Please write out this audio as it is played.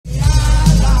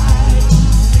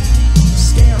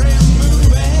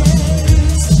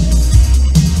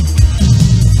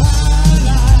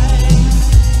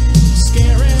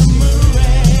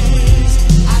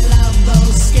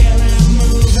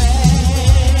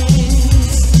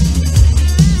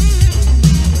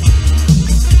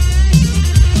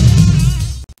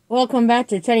welcome back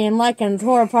to Teddy and Lycan's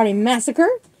Horror Party Massacre.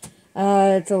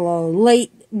 It's a little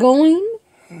late going.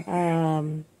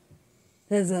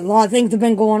 There's a lot of things have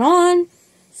been going on,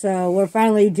 so we're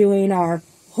finally doing our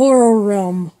Horror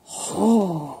Realm.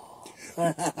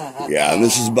 Yeah, and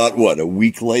this is about, what, a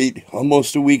week late?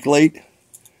 Almost a week late?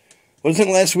 Wasn't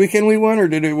it last weekend we won, or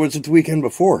was it the weekend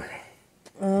before?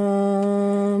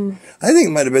 I think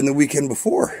it might have been the weekend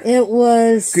before. It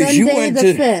was Sunday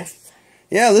the 5th.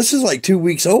 Yeah, this is like 2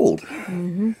 weeks old.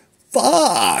 Mm-hmm.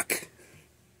 Fuck!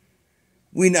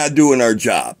 We not doing our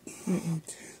job. Mm-mm.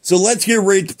 So let's get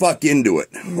right the fuck into it.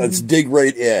 Mm-hmm. Let's dig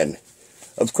right in.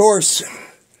 Of course,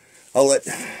 I'll let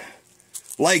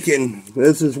Lycan,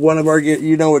 this is one of our,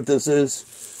 you know what this is.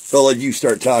 So I'll let you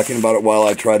start talking about it while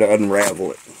I try to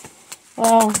unravel it.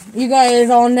 Well, you guys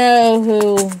all know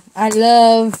who I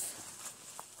love.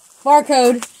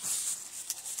 Barcode.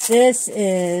 This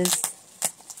is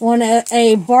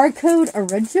a Barcode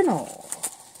original.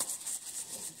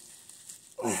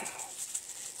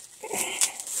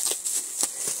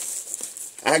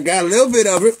 I got a little bit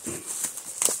of it.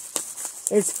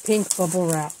 It's pink bubble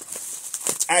wrap.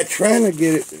 I trying to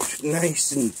get it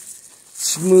nice and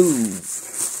smooth.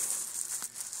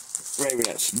 Maybe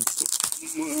not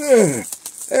smooth.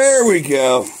 There we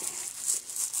go.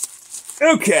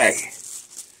 Okay.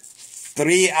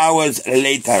 3 hours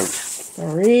later.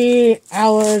 3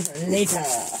 hours later.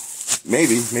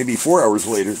 Maybe 4 hours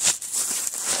later.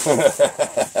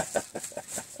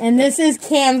 And this is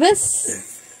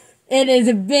Canvas. It is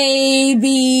a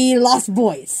baby Lost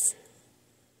Boys.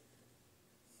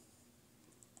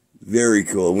 Very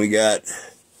cool. We got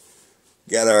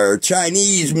our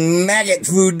Chinese maggot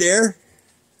food there.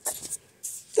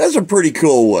 That's a pretty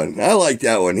cool one. I like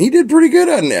that one. He did pretty good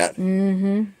on that.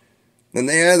 Mm-hmm. And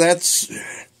yeah,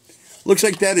 looks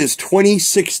like that is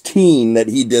 2016 that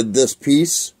he did this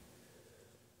piece.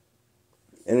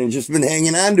 And he's just been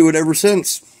hanging on to it ever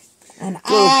since. And we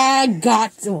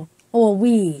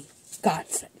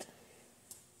got it.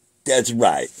 That's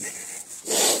right.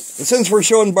 And since we're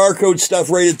showing barcode stuff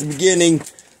right at the beginning,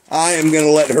 I am going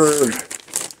to let her...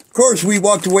 Of course, we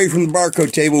walked away from the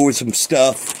barcode table with some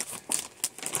stuff.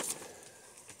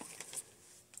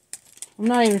 I'm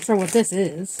not even sure what this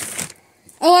is.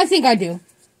 Oh, I think I do.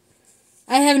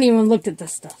 I haven't even looked at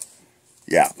this stuff.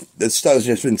 Yeah, this stuff's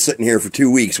just been sitting here for 2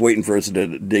 weeks waiting for us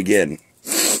to dig in.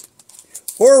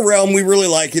 Horror Realm, we really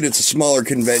like it. It's a smaller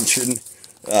convention.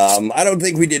 I don't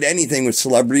think we did anything with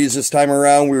celebrities this time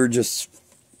around. We were just...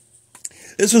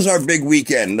 This was our big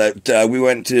weekend that we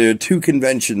went to 2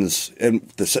 conventions in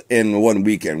 1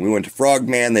 weekend. We went to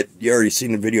Frogman, that you already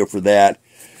seen the video for that.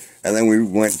 And then we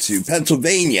went to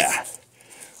Pennsylvania,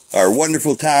 our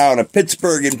wonderful town of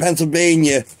Pittsburgh in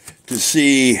Pennsylvania, to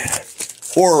see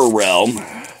Horror Realm.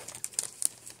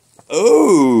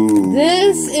 Oh.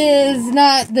 This is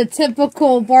not the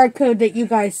typical barcode that you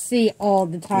guys see all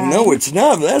the time. No, it's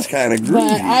not. That's kind of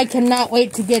groovy. But I cannot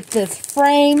wait to get this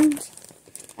framed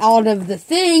out of the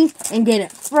thing and get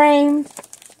it framed.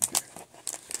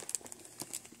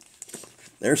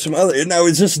 There's some other... Now,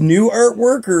 is this new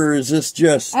artwork, or is this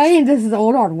just... I think this is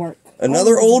old artwork.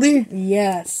 Another oldie?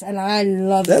 Yes, and I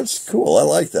love it. That's cool. I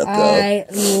like that, though. I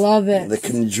love it. It's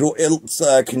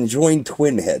conjoined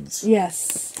twin heads.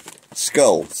 Yes.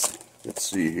 Skulls. Let's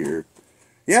see here.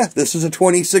 Yeah, this is a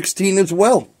 2016 as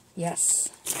well. Yes.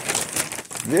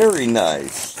 Very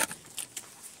nice.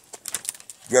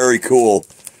 Very cool.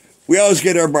 We always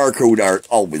get our barcode art,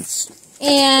 always.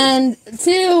 And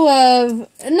 2 of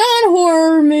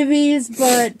non-horror movies,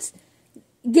 but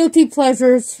guilty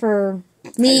pleasures for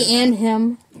me and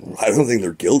him. I don't think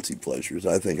they're guilty pleasures.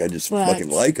 I think I just fucking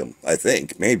like them. I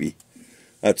think, maybe.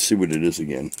 Let's see what it is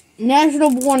again.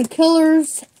 Natural Born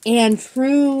Killers and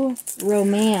True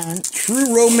Romance.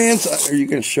 True Romance, are you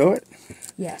going to show it?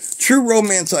 Yes. True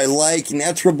Romance I like.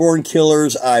 Natural Born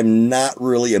Killers I'm not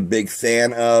really a big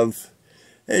fan of.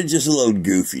 They're just a little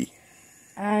goofy.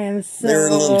 They're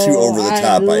a little too over the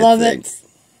top, I love think. It.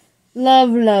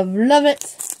 Love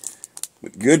it.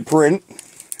 With good print.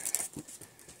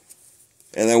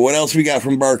 And then what else we got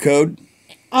from Barcode?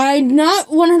 I'm not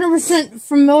 100%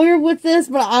 familiar with this,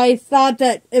 but I thought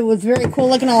that it was very cool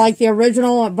looking. I like the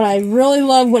original, but I really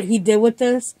love what he did with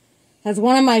this. As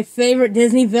one of my favorite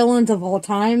Disney villains of all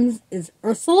times is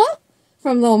Ursula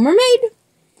from Little Mermaid.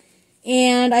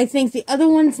 And I think the other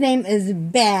one's name is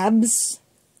Babs.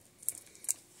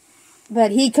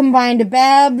 But he combined a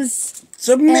Babs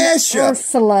and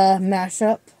Ursula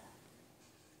mashup.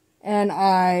 And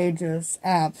I just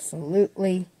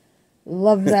absolutely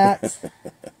love that.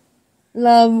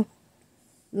 Love.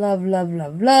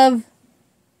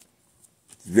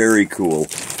 Very cool.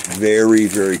 Very,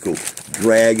 very cool.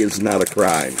 Drag is not a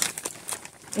crime.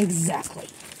 Exactly.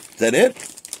 Is that it?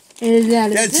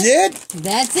 That's it?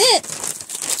 That's it.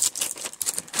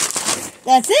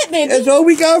 That's it, baby. That's all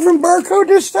we got from Barcode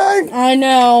this time? I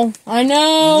know.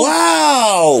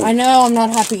 Wow! I know, I'm not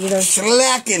happy either.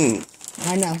 Slacking.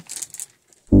 I know.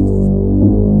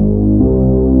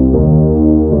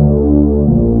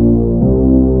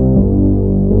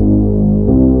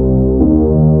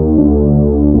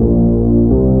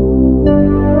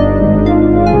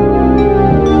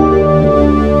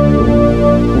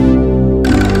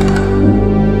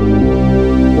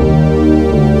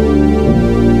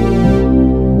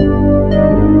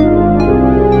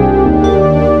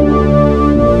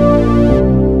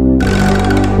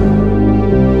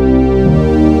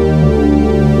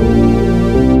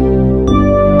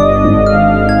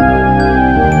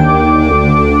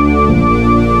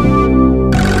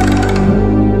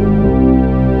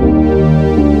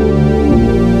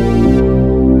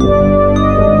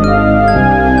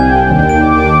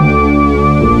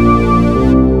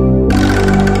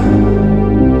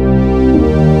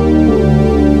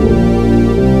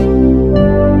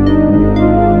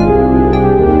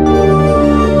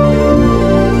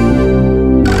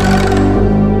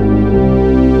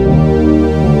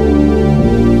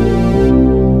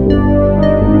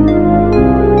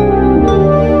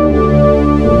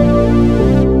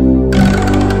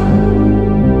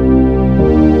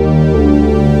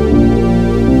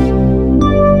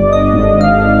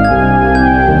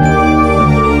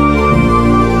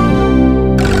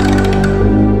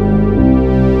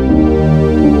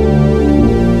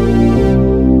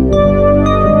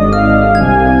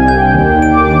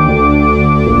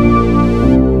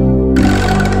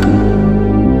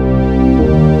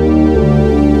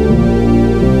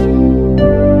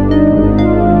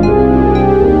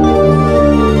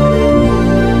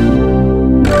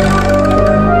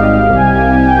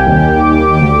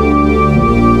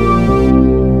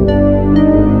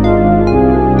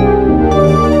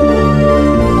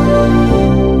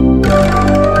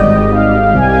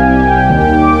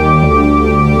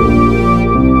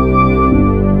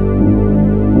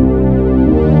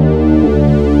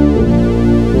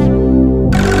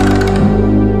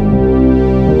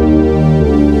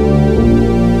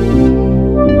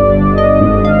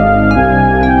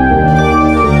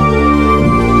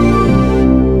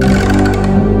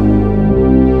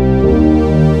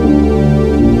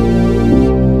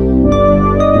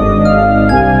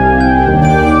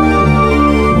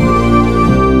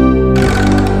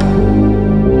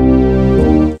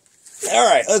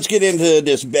 Let's get into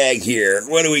this bag here.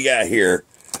 What do we got here?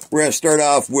 We're going to start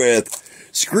off with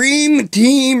Scream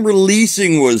Team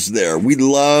Releasing was there. We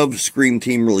love Scream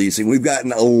Team Releasing. We've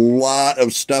gotten a lot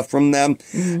of stuff from them,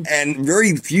 and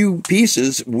very few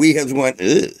pieces we have went,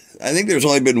 ugh. I think there's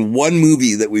only been one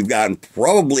movie that we've gotten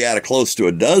probably out of close to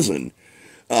a dozen,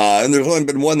 and there's only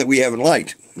been one that we haven't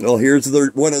liked. Well, here's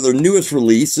one of their newest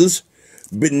releases,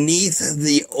 Beneath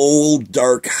the Old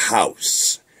Dark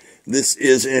House. This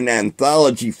is an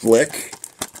anthology flick.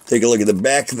 Take a look at the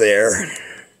back there.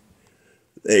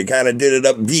 They kind of did it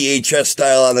up VHS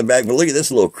style on the back, but look at this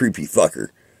little creepy fucker.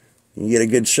 You get a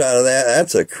good shot of that?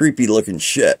 That's a creepy looking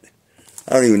shit.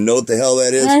 I don't even know what the hell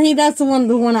that is. I think that's the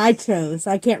one I chose.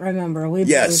 I can't remember.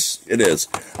 Yes, it is.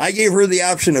 I gave her the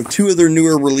option of two of their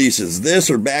newer releases, this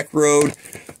or Backroad.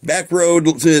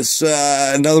 Backroad is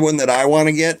another one that I want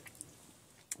to get.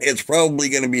 It's probably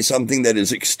going to be something that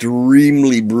is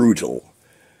extremely brutal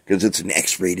because it's an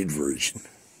X-rated version,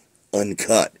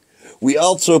 uncut. We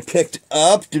also picked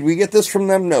up, did we get this from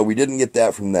them? No, we didn't get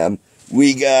that from them.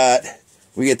 We get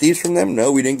these from them?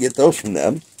 No, we didn't get those from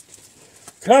them.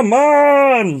 Come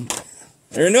on!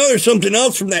 I know there's something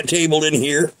else from that table in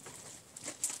here.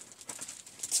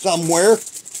 Somewhere.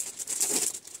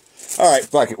 All right,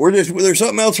 fuck it. There's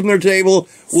something else from their table.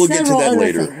 We'll get to that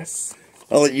later. Things.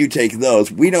 I'll let you take those.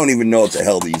 We don't even know what the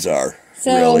hell these are,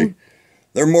 really.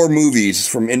 They're more movies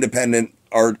from independent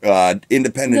art,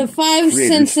 independent The Five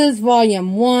creators. Senses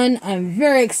Volume 1. I'm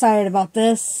very excited about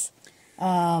this.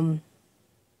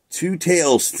 Two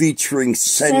Tales featuring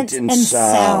Scent and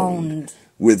Sound.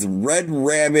 With Red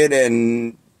Rabbit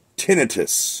and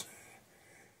Tinnitus.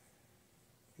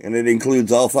 And it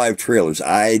includes all 5 trailers.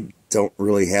 I don't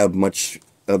really have much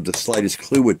of the slightest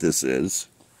clue what this is.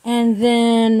 And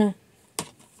then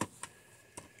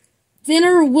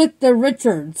Dinner with the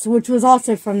Richards, which was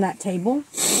also from that table.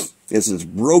 This is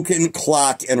Broken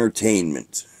Clock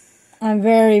Entertainment. I'm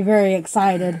very, very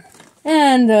excited.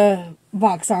 And the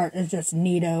box art is just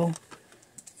neato.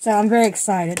 So I'm very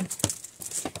excited.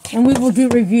 And we will do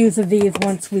reviews of these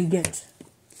once we get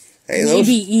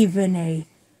maybe even a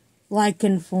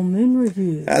Lycan Full Moon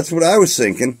Review. That's what I was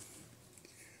thinking.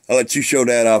 I'll let you show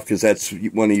that off because that's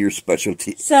one of your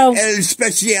specialties. So,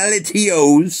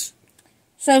 specialitios.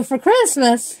 So for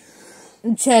Christmas,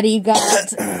 Chetty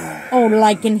got old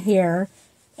Lycan here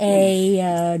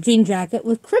a jean jacket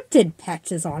with cryptid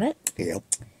patches on it. Yep.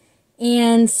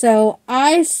 And so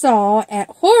I saw at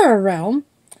Horror Realm,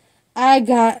 I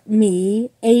got me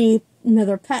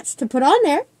another patch to put on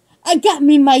there. I got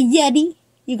me my Yeti.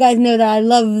 You guys know that I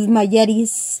love my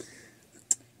Yetis.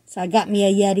 So I got me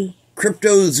a Yeti.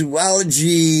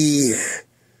 Cryptozoology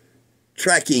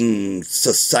Tracking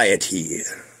Society.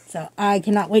 So I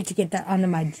cannot wait to get that onto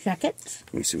my jacket.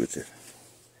 Let me see what's there.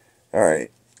 All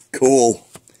right. Cool.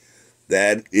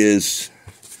 That is...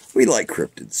 We like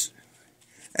cryptids.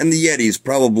 And the Yeti is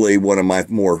probably one of my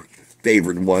more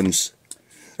favorite ones.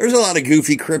 There's a lot of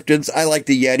goofy cryptids. I like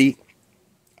the Yeti.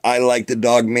 I like the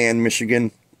Dogman,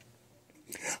 Michigan.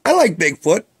 I like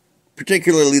Bigfoot.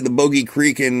 Particularly the Bogey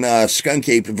Creek and Skunk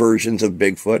Ape versions of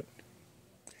Bigfoot.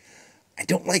 I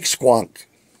don't like Squonk.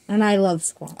 And I love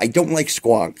Squonk. I don't like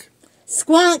Squonk.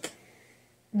 Squonk,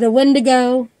 the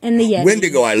Wendigo, and the Yeti.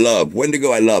 Wendigo I love.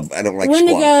 Wendigo I love. I don't like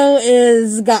Wendigo Squonk.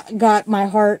 is got my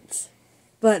heart.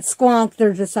 But Squonk,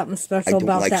 there's just something special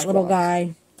about like that little Squonk.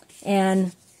 guy.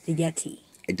 And the Yeti.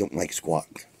 I don't like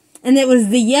Squonk. And it was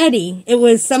the Yeti. It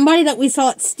was somebody that we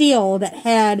saw at Steel that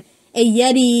had a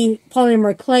Yeti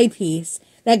polymer clay piece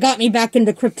that got me back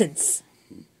into cryptids.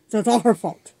 So it's all her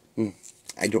fault.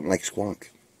 I don't like Squonk.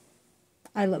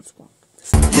 I love Squonk.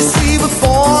 You see the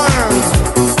born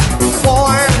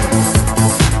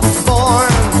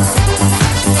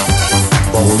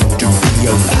to be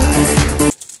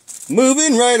alive.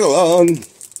 Moving right along.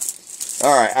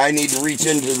 Alright, I need to reach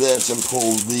into this and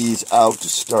pull these out to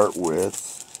start with.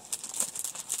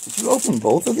 Did you open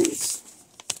both of these?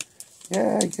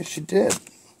 Yeah, I guess you did.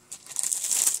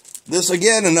 This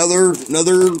again, another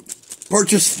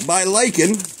purchase by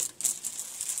Lycan.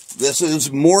 This is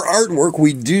more artwork.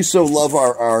 We do so love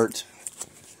our art.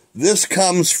 This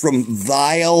comes from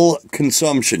Vile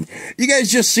Consumption. You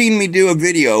guys just seen me do a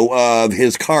video of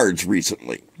his cards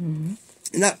recently. Mm-hmm.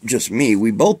 Not just me,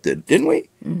 we both did, didn't we?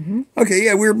 Mm-hmm. Okay,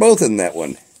 yeah, we were both in that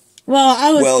one. Well,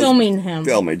 I was filming him.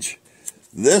 Filmage.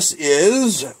 This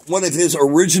is one of his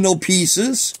original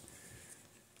pieces.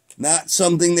 Not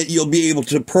something that you'll be able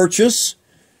to purchase.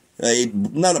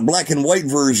 Not a black and white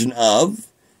version of.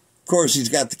 Of course, he's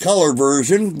got the color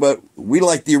version, but we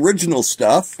like the original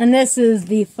stuff. And this is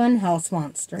the Funhouse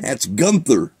Monster. That's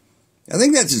Gunther. I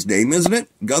think that's his name, isn't it?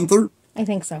 Gunther? I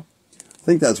think so. I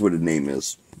think that's what his name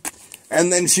is.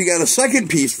 And then she got a second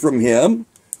piece from him,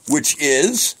 which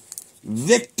is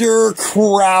Victor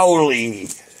Crowley.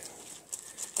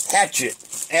 Hatchet.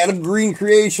 Adam Green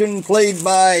creation, played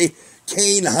by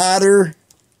Kane Hodder.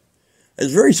 I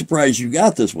was very surprised you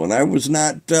got this one. I was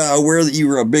not aware that you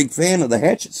were a big fan of the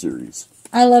Hatchet series.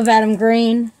 I love Adam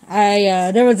Green.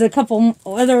 There was a couple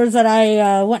others that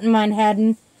I wouldn't mind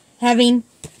having.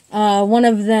 One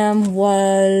of them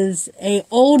was a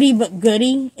oldie but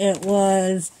goodie. It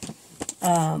was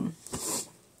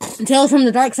Tales from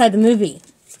the Dark Side, the movie.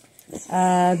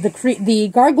 The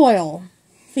gargoyle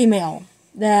female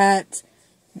that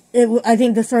I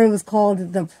think the story was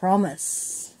called The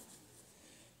Promise.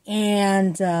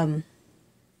 And I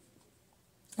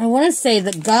want to say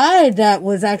the guy that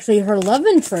was actually her love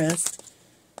interest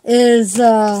is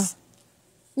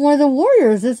one of the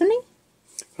warriors, isn't he?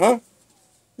 Huh?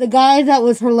 The guy that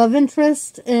was her love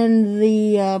interest in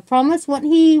The Promise,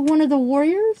 wasn't he one of the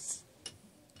warriors?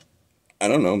 I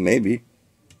don't know, maybe.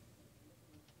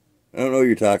 I don't know what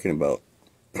you're talking about.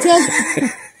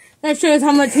 That shows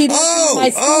how much he loves my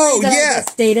story that I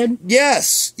just stated.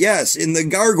 Yes, in the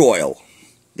gargoyle.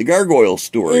 The gargoyle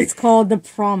story. It's called The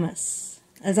Promise,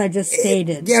 as I just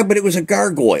stated. Yeah, but it was a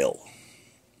gargoyle.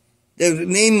 The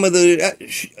name of the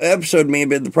episode may have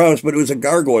been The Promise, but it was a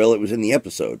gargoyle. It was in the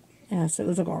episode. Yes, it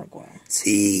was a gargoyle.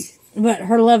 See? But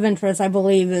her love interest, I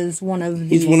believe, is one of the...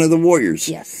 He's one of the warriors.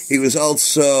 Yes. He was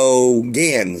also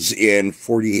Gans in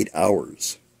 48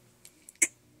 Hours.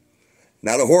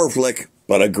 Not a horror flick,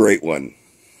 but a great one.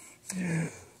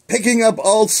 Picking up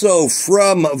also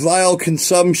from Vile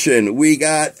Consumption, we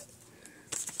got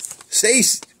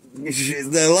Stace.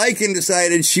 The Lycan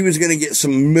decided she was going to get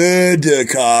some murder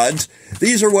cards.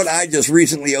 These are what I just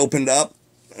recently opened up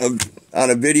on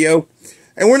a video.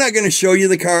 And we're not going to show you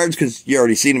the cards because you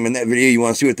already seen them in that video. You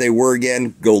want to see what they were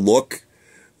again? Go look.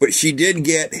 But she did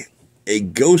get a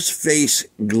Ghostface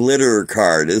glitter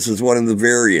card. This is one of the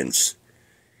variants.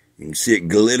 You can see it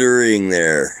glittering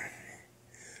there.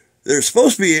 There's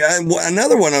supposed to be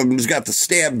another one of them has got the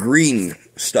stab green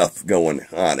stuff going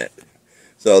on it.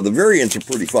 So the variants are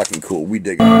pretty fucking cool. We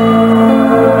dig it.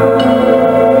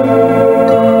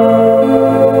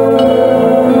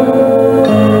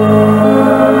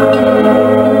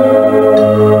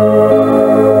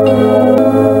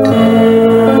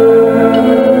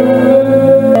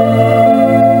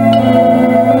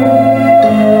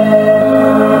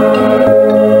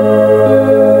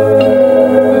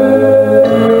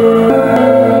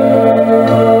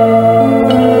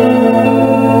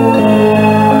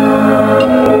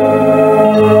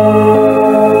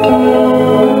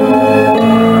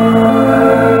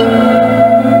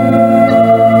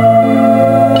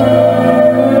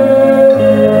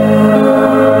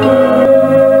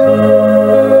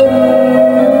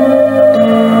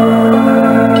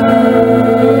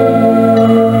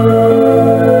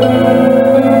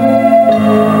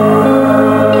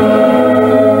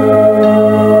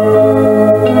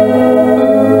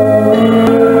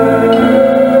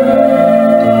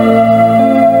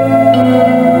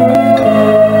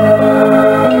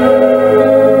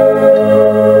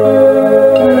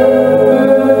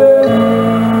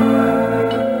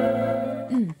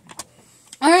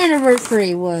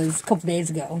 Was a couple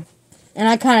days ago, and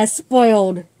I kind of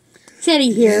spoiled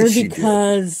Chetty here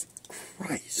because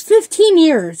 15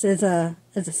 years is a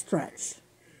stretch.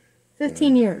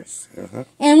 15 years.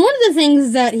 And one of the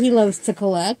things that he loves to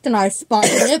collect, and I spotted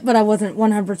it, but I wasn't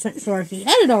 100% sure if he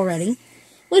had it already,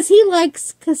 was he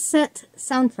likes cassette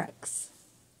soundtracks.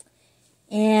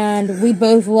 And we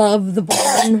both love the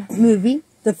Barn movie,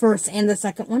 the first and the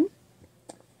second one.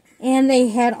 And they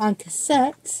had on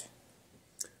cassette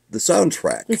the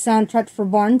soundtrack. The soundtrack for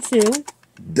Barn 2.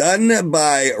 Done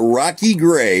by Rocky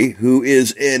Gray, who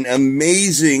is an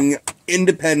amazing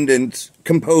independent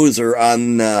composer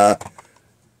on the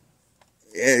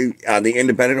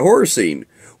independent horror scene.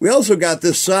 We also got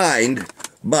this signed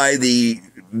by the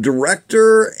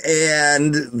director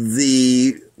and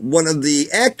one of the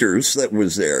actors that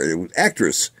was there. It was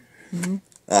actress. Mm-hmm.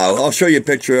 I'll show you a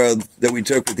picture that we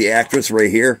took with the actress right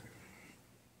here.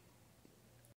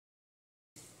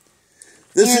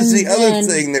 This is the other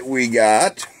thing that we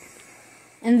got.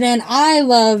 And then I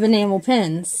love enamel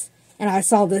pins. And I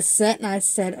saw this set and I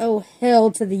said, oh,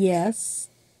 hell to the yes.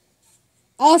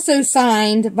 Also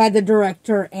signed by the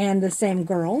director and the same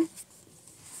girl.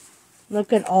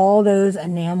 Look at all those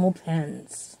enamel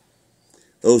pins.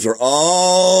 Those are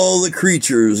all the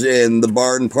creatures in The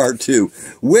Barn Part 2.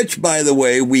 Which, by the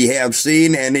way, we have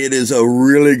seen, and it is a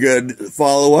really good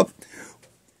follow-up.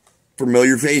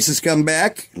 Familiar faces come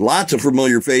back. Lots of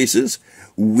familiar faces.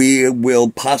 We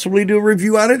will possibly do a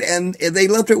review on it, and they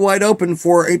left it wide open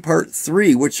for a part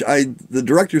 3, which the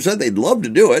director said they'd love to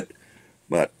do it,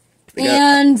 but...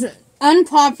 And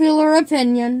unpopular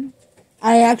opinion,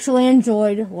 I actually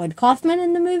enjoyed Lloyd Kaufman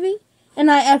in the movie,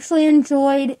 and I actually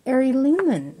enjoyed Ari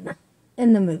Lehman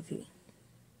in the movie.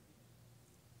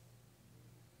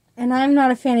 And I'm not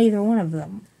a fan of either one of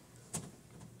them.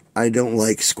 I don't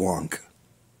like Squonk.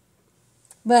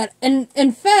 But, in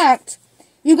fact,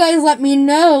 you guys let me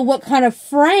know what kind of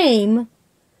frame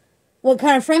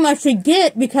I should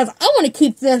get, because I want to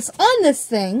keep this on this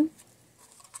thing.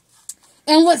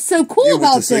 And what's so cool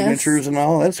about with the signatures and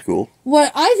all, that's cool.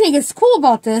 What I think is cool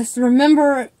about this,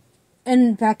 remember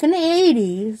back in the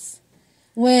 80s,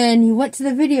 when you went to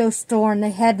the video store and they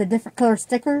had the different color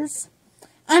stickers?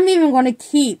 I'm even going to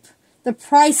keep the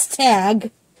price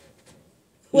tag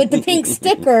with the pink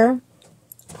sticker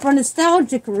for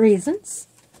nostalgic reasons.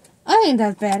 I think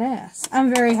that's badass.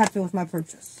 I'm very happy with my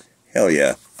purchase. Hell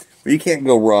yeah. Well, you can't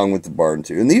go wrong with the Barn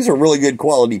 2. And these are really good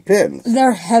quality pins.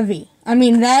 They're heavy. I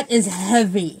mean, that is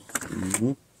heavy.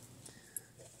 Mm-hmm.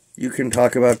 You can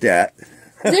talk about that.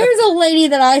 There's a lady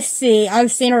that I see.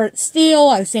 I've seen her at Steel.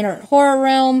 I've seen her at Horror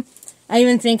Realm. I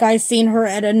even think I've seen her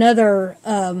at another...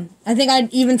 I think I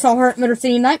even saw her at Motor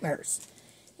City Nightmares.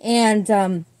 And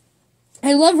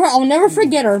I love her. I'll never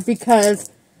forget her because...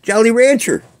 Jolly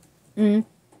Rancher.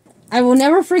 I will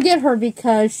never forget her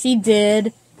because she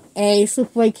did a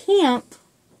Sleepaway Camp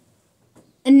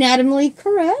anatomically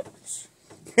correct.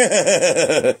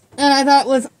 And I thought it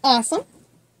was awesome.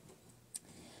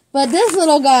 But this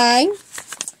little guy,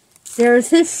 there's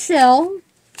his shell.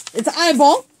 It's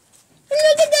eyeball. And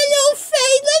look at that little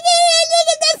face. Look at it. Look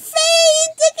at the face.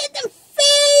 Look at the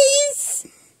face.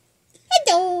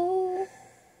 Hello.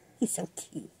 He's so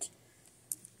cute.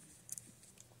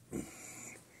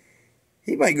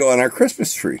 He might go on our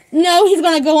Christmas tree. No, he's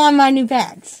going to go on my new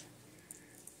badge.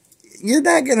 You're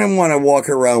not going to want to walk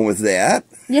around with that.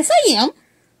 Yes, I am.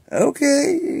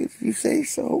 Okay, if you say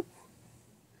so.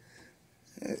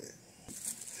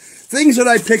 things that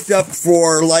I picked up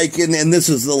for, like, and this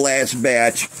is the last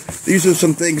batch. These are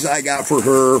some things I got for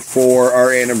her for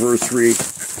our anniversary.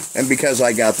 And because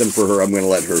I got them for her, I'm going to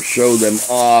let her show them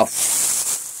off.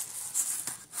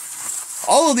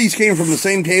 All of these came from the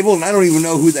same table, and I don't even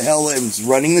know who the hell is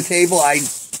running the table. I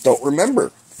don't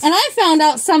remember. And I found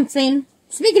out something,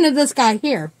 speaking of this guy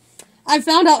here, I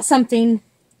found out something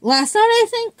last night, I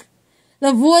think.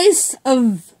 The voice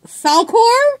of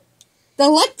Falcor, the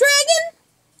Luck Dragon,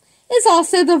 is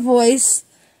also the voice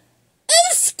of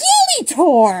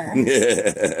Skeletor.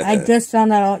 I just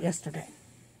found that out yesterday.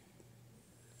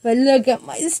 But look at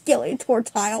my Skeletor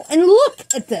tile, and look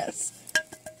at this.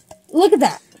 Look at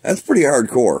that. That's pretty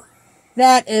hardcore.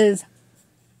 That is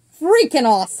freaking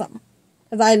awesome.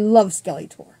 Because I love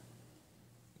Skeletor.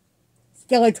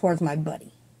 Skeletor's my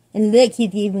buddy. And look,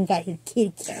 he's even got his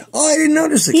kitty cat. Oh, I didn't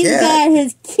notice the He's cat. got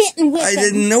his kitten with him. I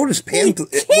didn't notice Panther.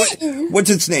 What's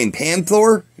its name?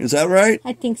 Panther? Is that right?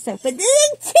 I think so. But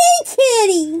it's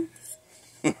kitty.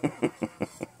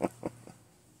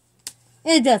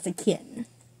 It's just a kitten.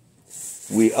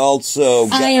 We also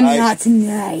got, I am not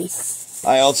nice.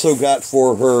 I also got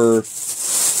for her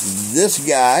this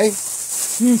guy.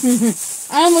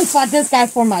 I almost bought this guy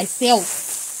for myself.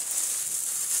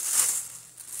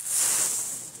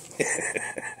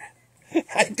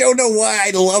 I don't know why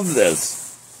I love this.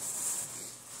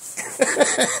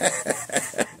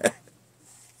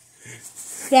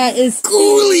 That is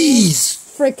Ghoulies!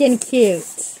 freaking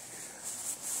cute.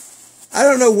 I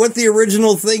don't know what the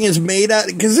original thing is made out,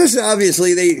 because this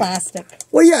obviously Plastic.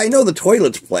 Well, yeah, I know the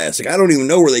toilet's plastic. I don't even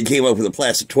know where they came up with a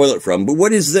plastic toilet from. But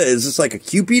what is this? Is this like a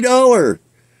Kewpie doll or?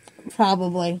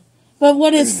 Probably. But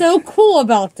what is so cool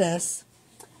about this,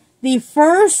 the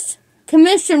first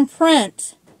commission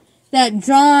print that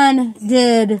John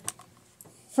did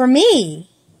for me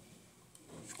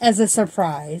as a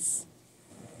surprise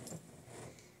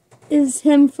is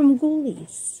him from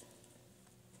Ghoulies.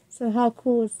 So how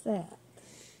cool is that?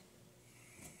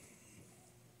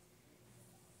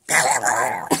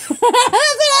 That's what I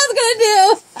was going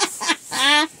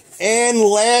to do. And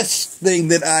last thing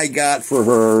that I got for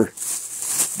her,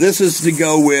 this is to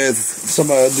go with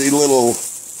some of the little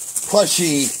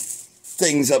plushy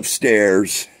things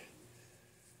upstairs.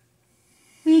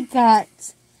 We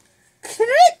got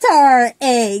critter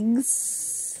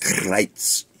eggs.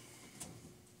 Krites.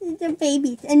 The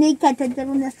babies. And they got the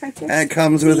little nest right there. And it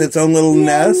comes with its own little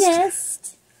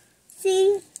nest.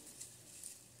 See?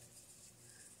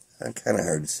 Kind of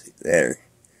hard to see. There.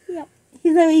 Yep.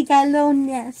 He's already got a little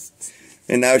nest.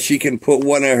 And now she can put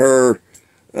one of her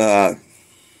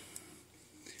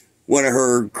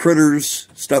critters,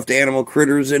 stuffed animal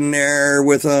critters in there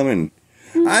with them. And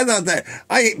I thought that,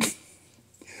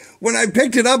 when I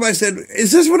picked it up, I said,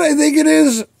 is this what I think it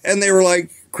is? And they were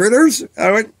like, critters? I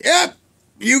went, yep,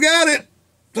 you got it.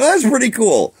 So that's pretty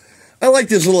cool. I like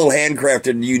this little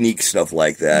handcrafted, unique stuff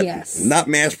like that. Yes. Not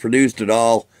mass-produced at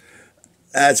all.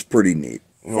 That's pretty neat.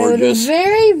 So the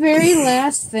very, very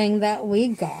last thing that we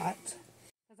got,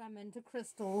 because I'm into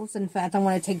crystals. In fact, I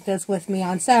want to take this with me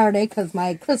on Saturday because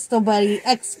my crystal buddy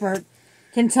expert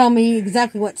can tell me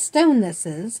exactly what stone this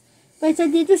is. But I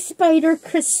did a spider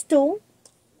crystal.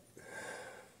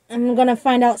 I'm going to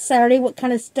find out Saturday what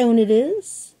kind of stone it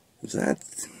is. Is that?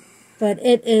 But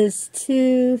it is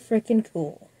too freaking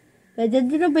cool. But the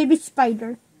little baby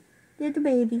spider. Little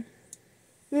baby.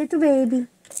 Little baby.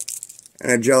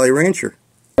 And a Jolly Rancher.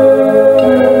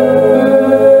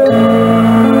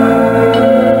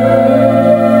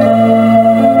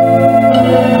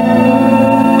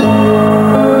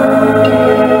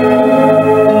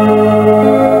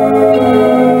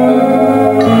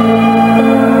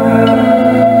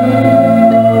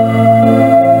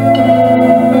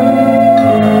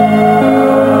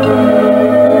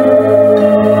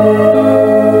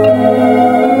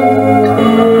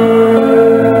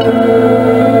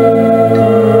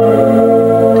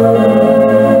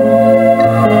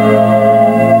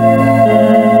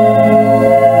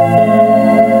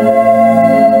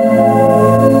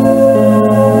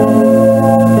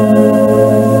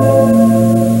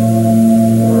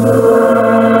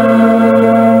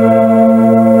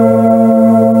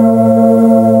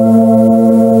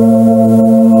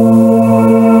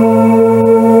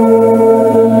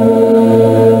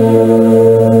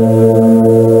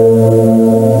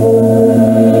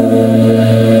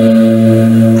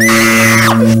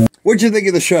 What'd you think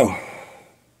of the show?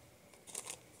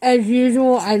 As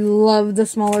usual, I love the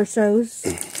smaller shows.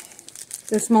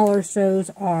 The smaller shows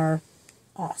are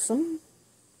awesome.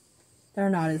 They're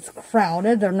not as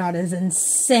crowded. They're not as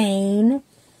insane.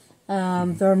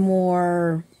 They're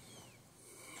more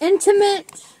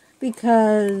intimate.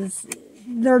 because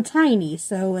they're tiny,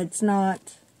 so it's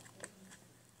not...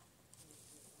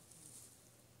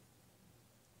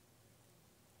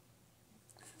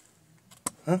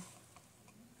 Huh?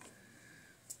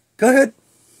 Go ahead.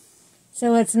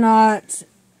 So it's not,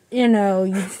 you know,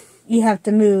 you have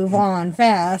to move on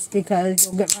fast because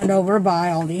you'll get run over by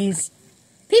all these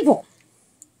people.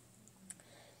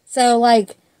 So,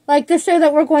 like the show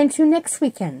that we're going to next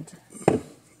weekend.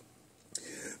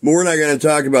 We're not going to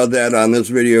talk about that on this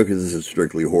video because this is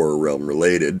strictly Horror Realm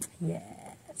related.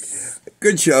 Yes.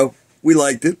 Good show. We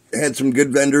liked it. Had some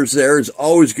good vendors there. It's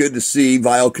always good to see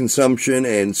Vile Consumption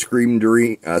and Scream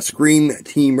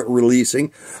Team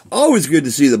releasing. Always good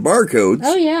to see the Barcodes.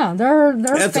 Oh yeah, they're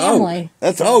family.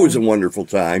 That's always a wonderful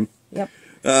time. Yep.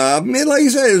 And like I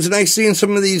said, it was nice seeing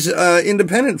some of these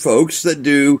independent folks that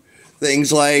do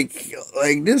things like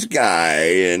this guy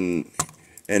and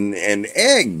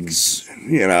eggs,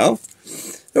 you know.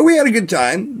 So we had a good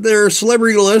time. Their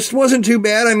celebrity list wasn't too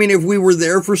bad. I mean, if we were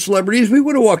there for celebrities, we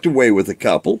would have walked away with a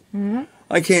couple. Mm-hmm.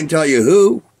 I can't tell you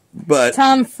who, but...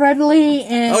 Tom Fredley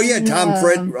and... Oh, yeah, Tom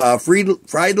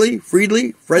Friedley.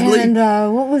 And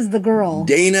what was the girl?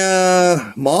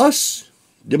 Dana Moss?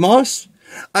 DeMoss?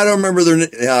 I don't remember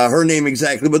her name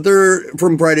exactly, but they're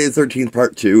from Friday the 13th,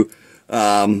 Part 2.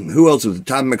 Who else was it?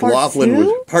 Tom McLaughlin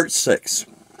was Part 6.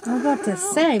 I was about to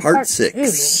say Part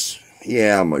 6.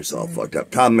 Yeah, I'm myself fucked up.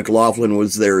 Tom McLaughlin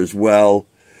was there as well.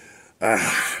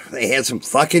 They had some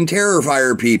fucking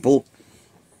Terrifier people.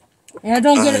 Yeah,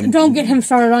 don't get him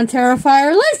started on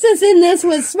Terrifier. Let's just end this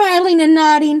with smiling and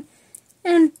nodding,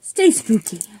 and stay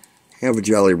spooky. Have a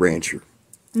Jolly Rancher.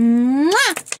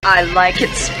 Mwah! I like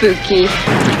it spooky.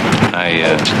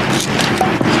 I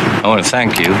want to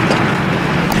thank you.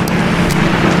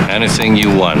 Anything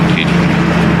you want,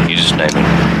 you just name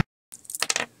it.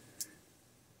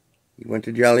 You went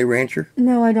to Jolly Rancher?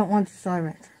 No, I don't want the Jolly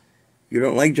Rancher. You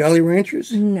don't like Jolly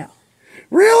Ranchers? No.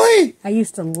 Really? I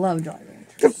used to love Jolly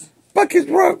Ranchers. The fuck is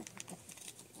wrong?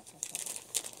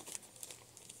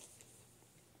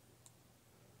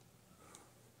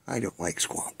 I don't like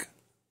squonk.